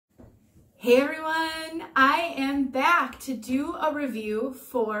Hey everyone, I am back to do a review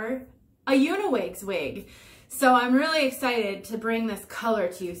for a Uniwigs wig. So I'm really excited to bring this color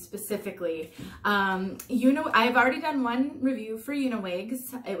to you specifically. I've already done one review for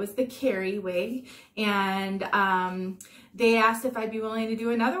Uniwigs. It was the Carrie wig, and they asked if I'd be willing to do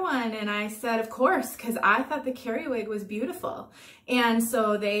another one, and I said of course, because I thought the Carrie wig was beautiful. And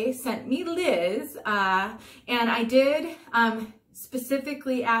so they sent me Liz, and I did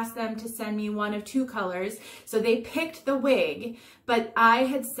specifically asked them to send me one of two colors. So they picked the wig, but I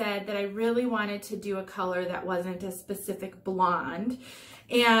had said that I really wanted to do a color that wasn't a specific blonde.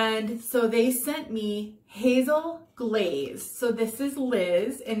 And so they sent me Hazel Glaze. So this is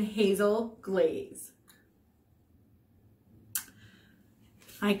Liz in Hazel Glaze.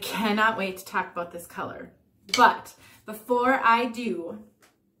 I cannot wait to talk about this color. But before I do,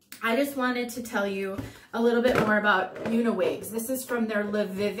 I just wanted to tell you a little bit more about Uniwigs. This is from their Le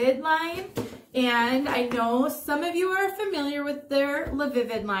Vivid line, and I know some of you are familiar with their Le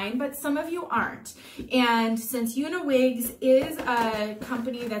Vivid line, but some of you aren't. And since Uniwigs is a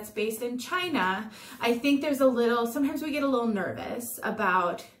company that's based in China, I think there's sometimes we get a little nervous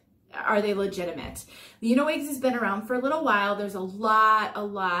about, are they legitimate? Uniwigs has been around for a little while. There's a lot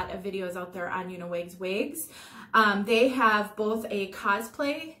of videos out there on Uniwigs wigs. They have both a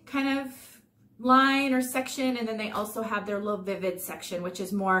cosplay kind of line or section, and then they also have their Le Vivid section, which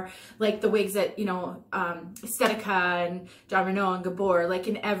is more like the wigs that, you know, Estetica and John Renault and Gabor, like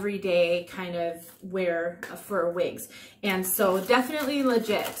an everyday kind of wear for wigs. And so definitely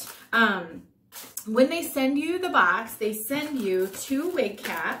legit. When they send you the box, they send you two wig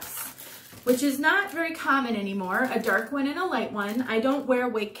caps, which is not very common anymore, a dark one and a light one. I don't wear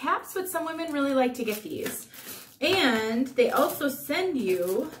wig caps, but some women really like to get these. And they also send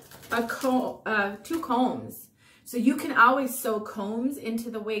you two combs. So you can always sew combs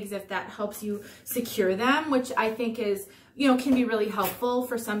into the wigs if that helps you secure them, which I think is, you know, can be really helpful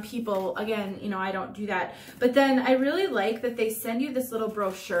for some people. Again, you know, I don't do that. But then I really like that they send you this little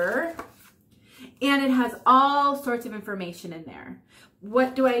brochure, and it has all sorts of information in there.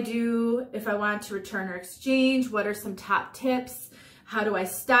 What do I do if I want to return or exchange? What are some top tips? How do I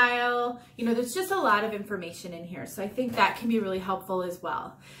style? You know, there's just a lot of information in here. So I think that can be really helpful as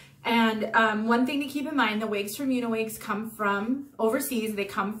well. And one thing to keep in mind, the wigs from Uniwigs come from overseas. They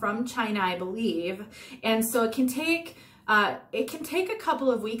come from China, I believe. And so it can take a couple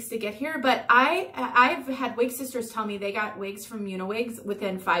of weeks to get here, but I've had wig sisters tell me they got wigs from Uniwigs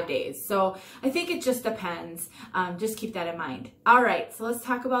within 5 days. So I think it just depends. Just keep that in mind. All right, so let's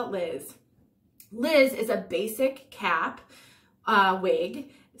talk about Liz. Liz is a basic cap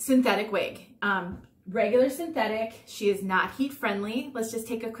wig, synthetic wig. Regular synthetic. She is not heat friendly. Let's just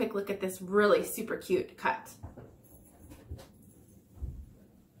take a quick look at this really super cute cut.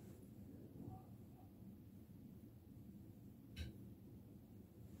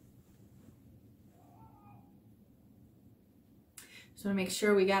 Just want to make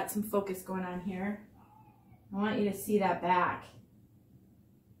sure we got some focus going on here. I want you to see that back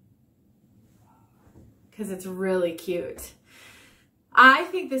because it's really cute. I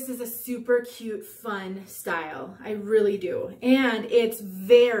think this is a super cute, fun style. I really do. And it's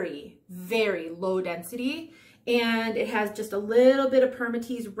very, very low density. And it has just a little bit of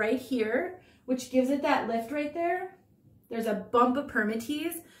permatease right here, which gives it that lift right there. There's a bump of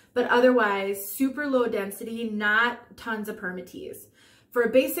permatease, but otherwise super low density, not tons of permatease. For a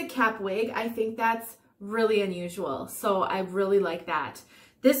basic cap wig, I think that's really unusual. So I really like that.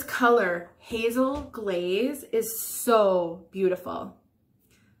 This color, Hazel Glaze, is so beautiful.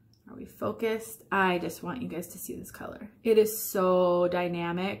 Are we focused? I just want you guys to see this color. It is so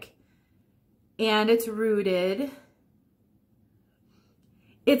dynamic, and it's rooted.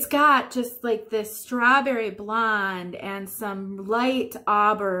 It's got just like this strawberry blonde and some light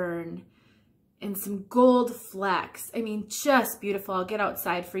auburn and some gold flecks. I mean, just beautiful. I'll get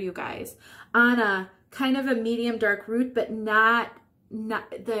outside for you guys. On a kind of a medium dark root, but not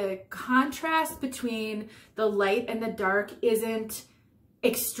the contrast between the light and the dark isn't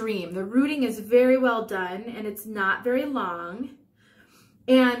extreme. The rooting is very well done, and it's not very long.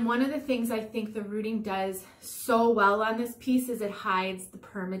 And one of the things I think the rooting does so well on this piece is it hides the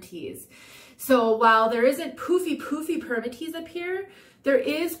permatease. So while there isn't poofy permatease up here, there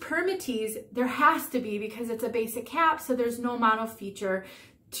is permatease. There has to be, because it's a basic cap, so there's no mono feature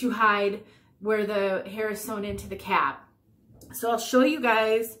to hide where the hair is sewn into the cap. So I'll show you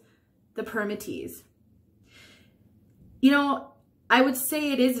guys the permatease. You know, I would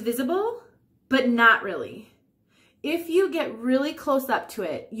say it is visible, but not really. If you get really close up to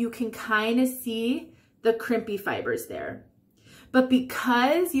it, you can kind of see the crimpy fibers there. But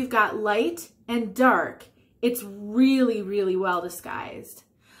because you've got light and dark, it's really, really well disguised.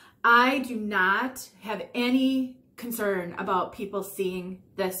 I do not have any concern about people seeing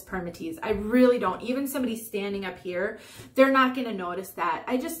this permatease. I really don't. Even somebody standing up here, they're not going to notice that.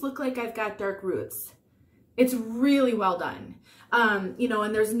 I just look like I've got dark roots. It's really well done. You know,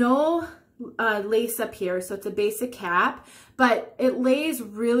 and there's no lace up here, so it's a basic cap, but it lays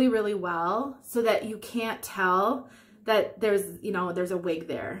really, really well so that you can't tell that there's, you know, there's a wig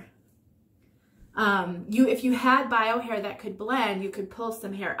there. If you had bio hair that could blend, you could pull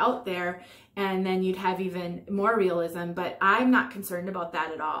some hair out there and then you'd have even more realism, but I'm not concerned about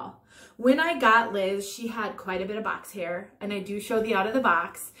that at all. When I got Liz, she had quite a bit of box hair, and I do show the out of the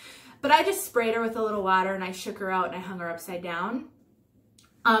box, but I just sprayed her with a little water and I shook her out and I hung her upside down.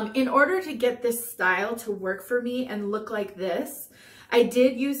 In order to get this style to work for me and look like this, I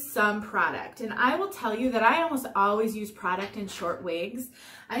did use some product, and I will tell you that I almost always use product in short wigs.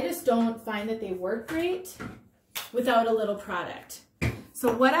 I just don't find that they work great without a little product.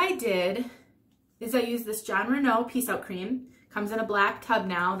 So what I did is I used this John Renault Peace Out Cream. Comes in a black tub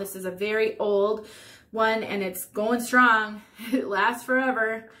now. This is a very old one and it's going strong. It lasts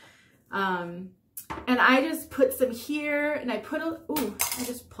forever. And I just put some here, and I put a, ooh, I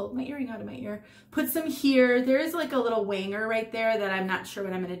just pulled my earring out of my ear. Put some here. There is like a little wanger right there that I'm not sure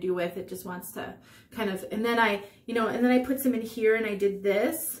what I'm going to do with. It just wants to kind of, and then I, you know, and then I put some in here and I did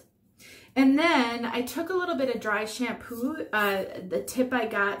this. And then I took a little bit of dry shampoo, the tip I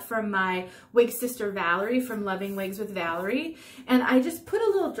got from my Wig Sister Valerie from Loving Wigs with Valerie. And I just put a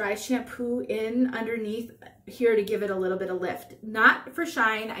little dry shampoo in underneath here to give it a little bit of lift. Not for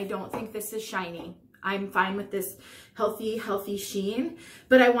shine. I don't think this is shiny. I'm fine with this healthy sheen,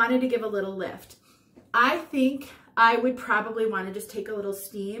 but I wanted to give a little lift. I think I would probably want to just take a little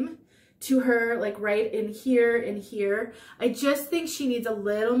steam to her, like right in here and here. I just think she needs a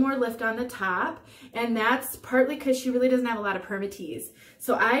little more lift on the top, and that's partly because she really doesn't have a lot of permatease.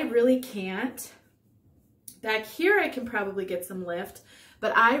 So I really can't. Back here I can probably get some lift,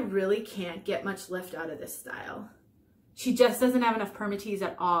 but I really can't get much lift out of this style. She just doesn't have enough permatease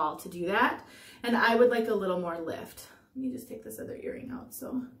at all to do that, and I would like a little more lift. Let me just take this other earring out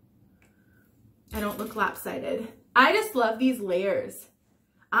so I don't look lopsided. I just love these layers.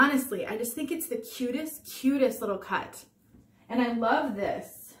 Honestly, I just think it's the cutest little cut. And I love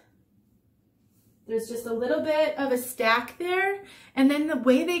this. There's just a little bit of a stack there. And then the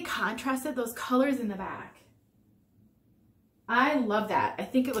way they contrasted those colors in the back. I love that. I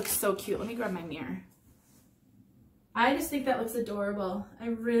think it looks so cute. Let me grab my mirror. I just think that looks adorable. I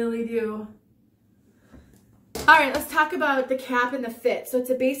really do. All right, let's talk about the cap and the fit. So it's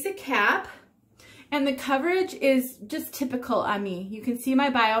a basic cap. And the coverage is just typical on me. You can see my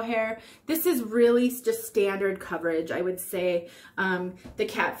bio hair. This is really just standard coverage, I would say. The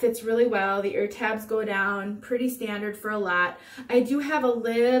cap fits really well. The ear tabs go down, pretty standard for a lot. I do have a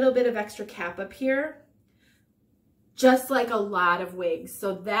little bit of extra cap up here, just like a lot of wigs.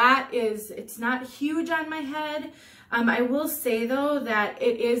 So that is, it's not huge on my head. I will say though that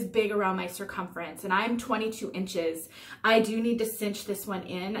it is big around my circumference, and I'm 22 inches. I do need to cinch this one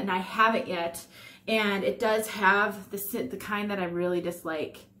in, and I haven't yet. And it does have the kind that I really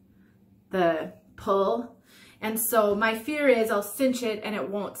dislike, the pull. And so my fear is I'll cinch it and it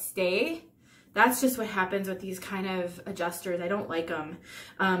won't stay. That's just what happens with these kind of adjusters. I don't like them.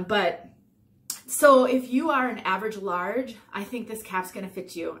 So if you are an average large, I think this cap's gonna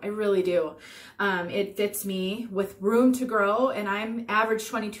fit you. I really do. It fits me with room to grow, and I'm average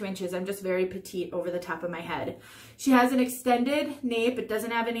 22 inches. I'm just very petite over the top of my head. She has an extended nape. It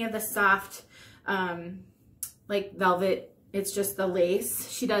doesn't have any of the soft, like velvet. It's just the lace.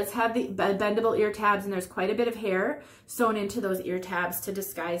 She does have the bendable ear tabs, and there's quite a bit of hair sewn into those ear tabs to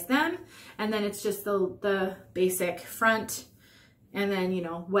disguise them. And then it's just the basic front, and then, you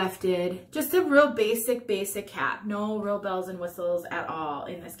know, wefted. Just a real basic cap. No real bells and whistles at all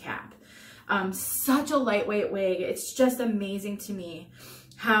in this cap. Such a lightweight wig. It's just amazing to me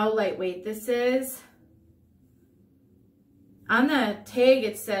how lightweight this is. On the tag,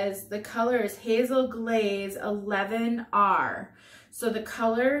 it says the color is Hazel Glaze 11R. So the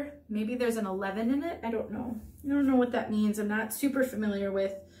color, maybe there's an 11 in it. I don't know. I don't know what that means. I'm not super familiar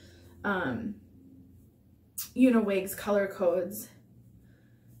with Uniwigs color codes.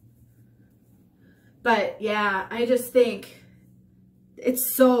 But yeah, I just think it's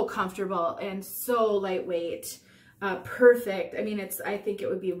so comfortable and so lightweight. Perfect. I mean, I think it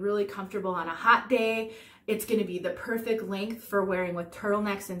would be really comfortable on a hot day. It's going to be the perfect length for wearing with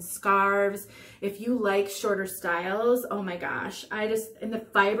turtlenecks and scarves. If you like shorter styles, oh my gosh. And the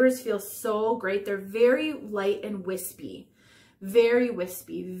fibers feel so great. They're very light and wispy. very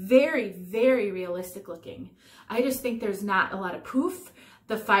wispy, very, very realistic looking. I just think there's not a lot of poof.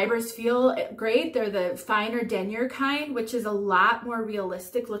 The fibers feel great. They're the finer denier kind, which is a lot more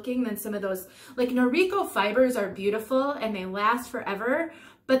realistic looking than some of those. Like Noriko fibers are beautiful and they last forever,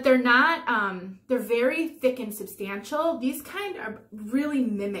 but they're not, they're very thick and substantial. These kind are really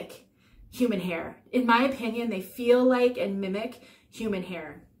mimic human hair. In my opinion, they feel like and mimic human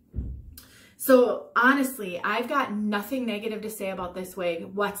hair. So honestly, I've got nothing negative to say about this wig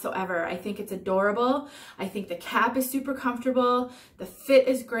whatsoever. I think it's adorable. I think the cap is super comfortable. The fit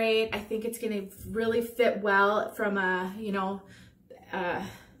is great. I think it's going to really fit well from a, you know,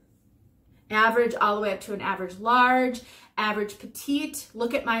 average all the way up to an average large, average petite.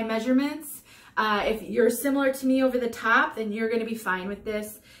 Look at my measurements. If you're similar to me over the top, then you're going to be fine with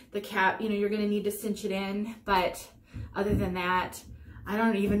this. The cap, you know, you're going to need to cinch it in. But other than that, I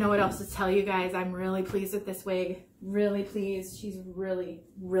don't even know what else to tell you guys. I'm really pleased with this wig. Really pleased. She's really,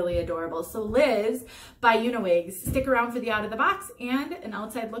 really adorable. So Liz by Uniwigs. Stick around for the out of the box and an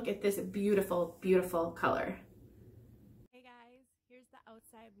outside look at this beautiful, beautiful color. Hey guys, here's the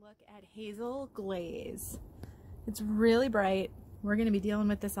outside look at Hazel Glaze. It's really bright. We're going to be dealing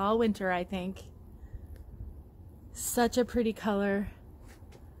with this all winter, I think. Such a pretty color.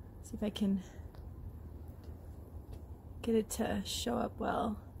 See if I can get it to show up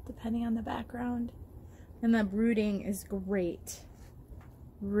well, depending on the background. And the brooding is great.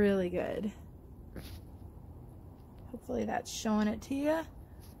 Really good. Hopefully that's showing it to you.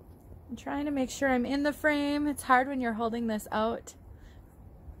 I'm trying to make sure I'm in the frame. It's hard when you're holding this out.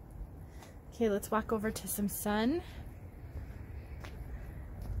 Okay, let's walk over to some sun.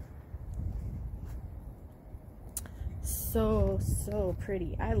 So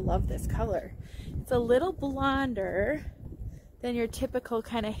pretty. I love this color. It's a little blonder than your typical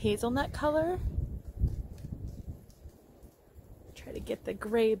kind of hazelnut color. Try to get the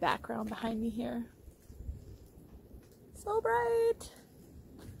gray background behind me here. So bright.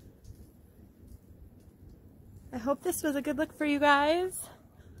 I hope this was a good look for you guys.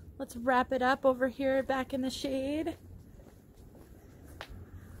 Let's wrap it up over here back in the shade.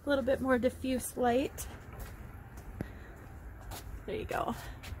 A little bit more diffuse light. There you go.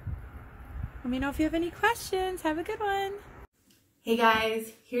 Let me know if you have any questions. Have a good one. Hey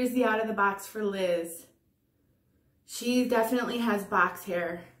guys, here's the out of the box for Liz. She definitely has box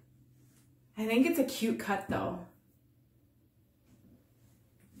hair. I think it's a cute cut though.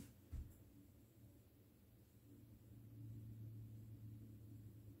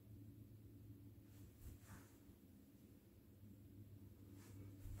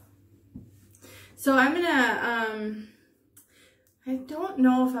 So I'm gonna, I don't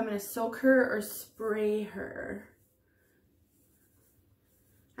know if I'm going to soak her or spray her.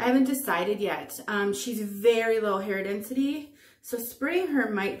 I haven't decided yet. She's very low hair density, so spraying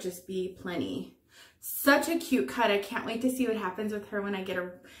her might just be plenty. Such a cute cut. I can't wait to see what happens with her when I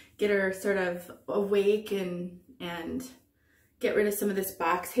get her sort of awake and get rid of some of this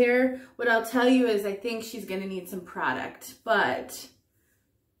box hair. What I'll tell you is I think she's going to need some product, but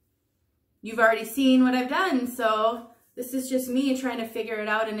you've already seen what I've done, so this is just me trying to figure it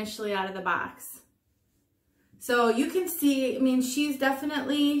out initially out of the box. So you can see, I mean, she's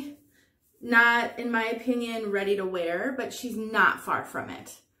definitely not, in my opinion, ready to wear, but she's not far from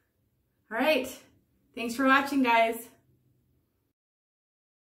it. All right. Thanks for watching, guys.